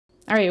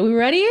All right, we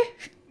ready?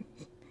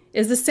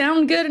 Is the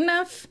sound good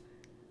enough?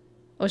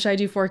 Oh, should I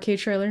do 4K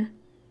trailer?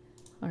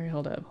 All right,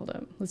 hold up.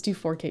 Let's do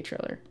 4K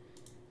trailer.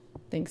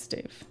 Thanks,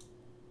 Dave.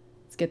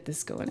 Let's get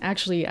this going.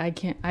 Actually, I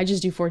can't. I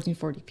just do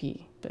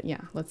 1440p. But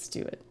yeah, let's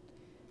do it.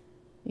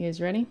 You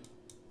guys ready?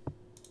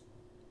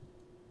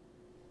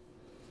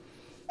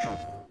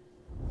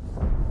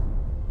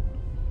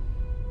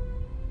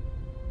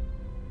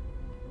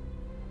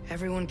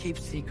 Everyone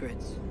keeps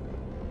secrets.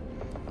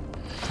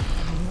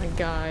 Oh my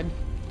god.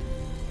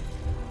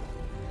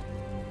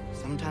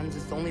 Sometimes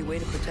it's the only way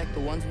to protect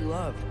the ones we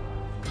love.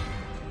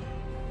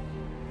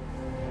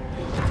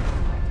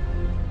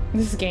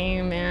 This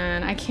game,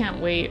 man, I can't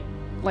wait.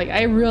 Like,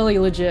 I really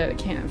legit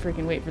can't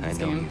freaking wait for this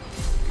game.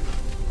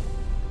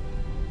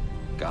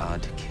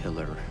 God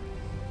killer.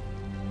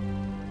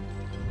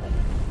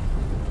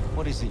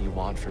 What is it you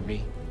want from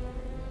me?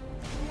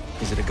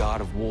 Is it a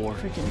god of war?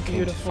 Freaking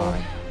beautiful.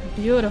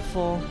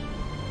 Beautiful.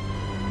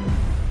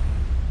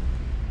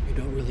 You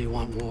don't really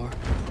want war,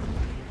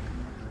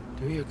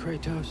 do you,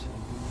 Kratos?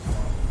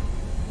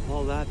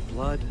 All that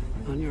blood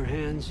on your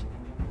hands,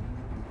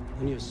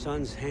 on your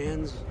son's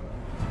hands.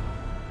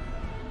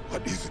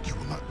 What is it you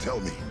will not tell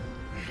me?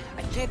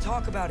 I can't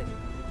talk about it,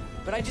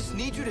 but I just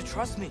need you to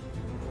trust me.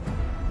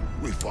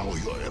 We follow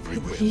your every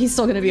whim. He's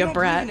still gonna be a don't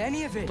brat, believe in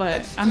any of it.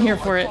 but I'm here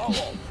for it.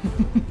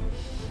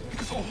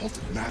 Because all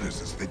that matters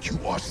is that you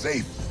are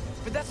safe.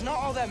 But that's not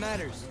all that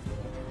matters.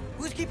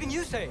 Who's keeping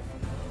you safe?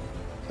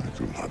 I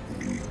do not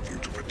need you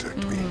to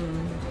protect me.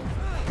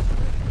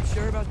 You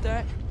sure about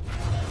that?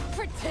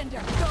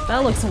 Pretender.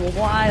 That looks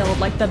wild.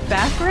 Like the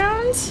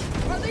background?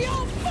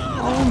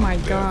 Oh my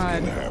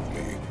god.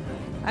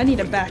 I need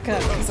to back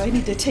up because I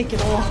need to take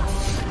it all.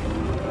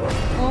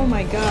 Oh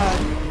my god.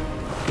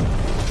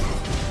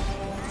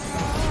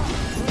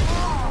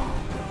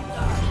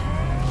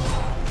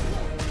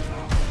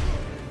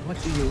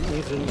 What do you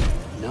even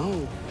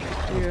know?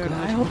 Dude,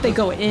 I hope they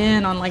go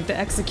in on like the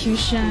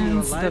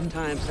executions. Look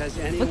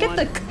at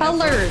the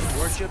colors.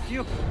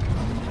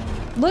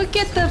 Look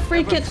at the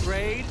freaking.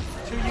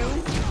 To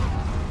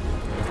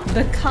you?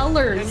 The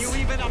colors. Can you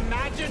even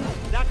imagine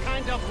that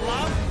kind of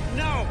love?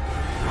 No.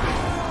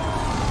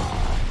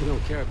 You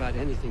don't care about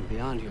anything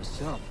beyond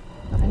yourself.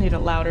 I need it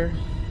louder.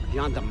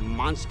 Beyond the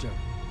monster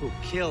who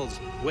kills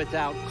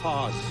without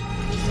cause.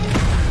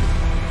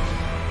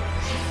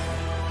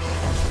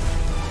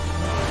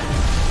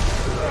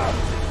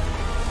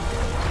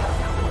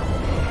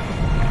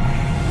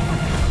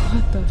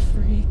 What the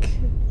freak?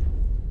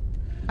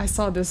 I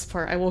saw this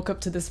part. I woke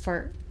up to this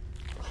part.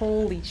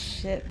 Holy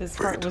shit, this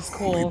part was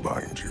cool. Only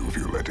bind you if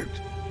you let it.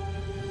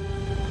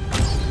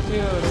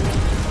 Dude.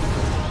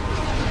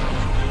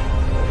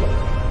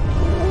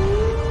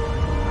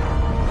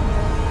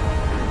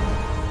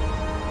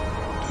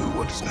 Do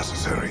what is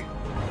necessary.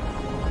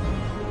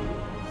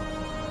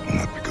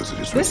 Not because it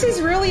is This is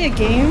really a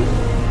game?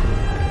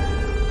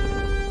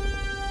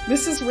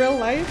 This is real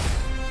life?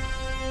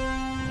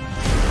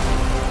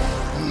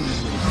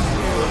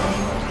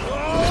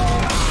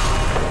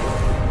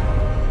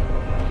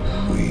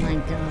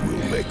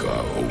 We'll make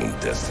our own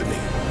destiny.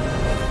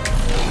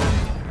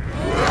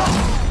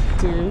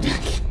 Dude,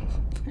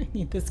 I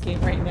need this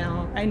game right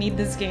now. I need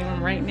this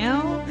game right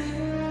now.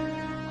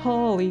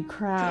 Holy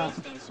crap.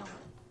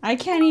 I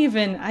can't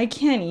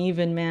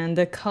even, man.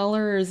 The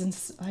colors and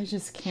I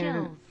just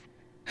can't.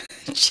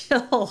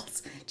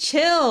 Chills.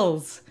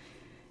 Chills.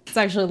 It's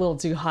actually a little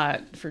too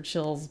hot for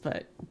chills,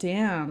 but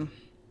damn.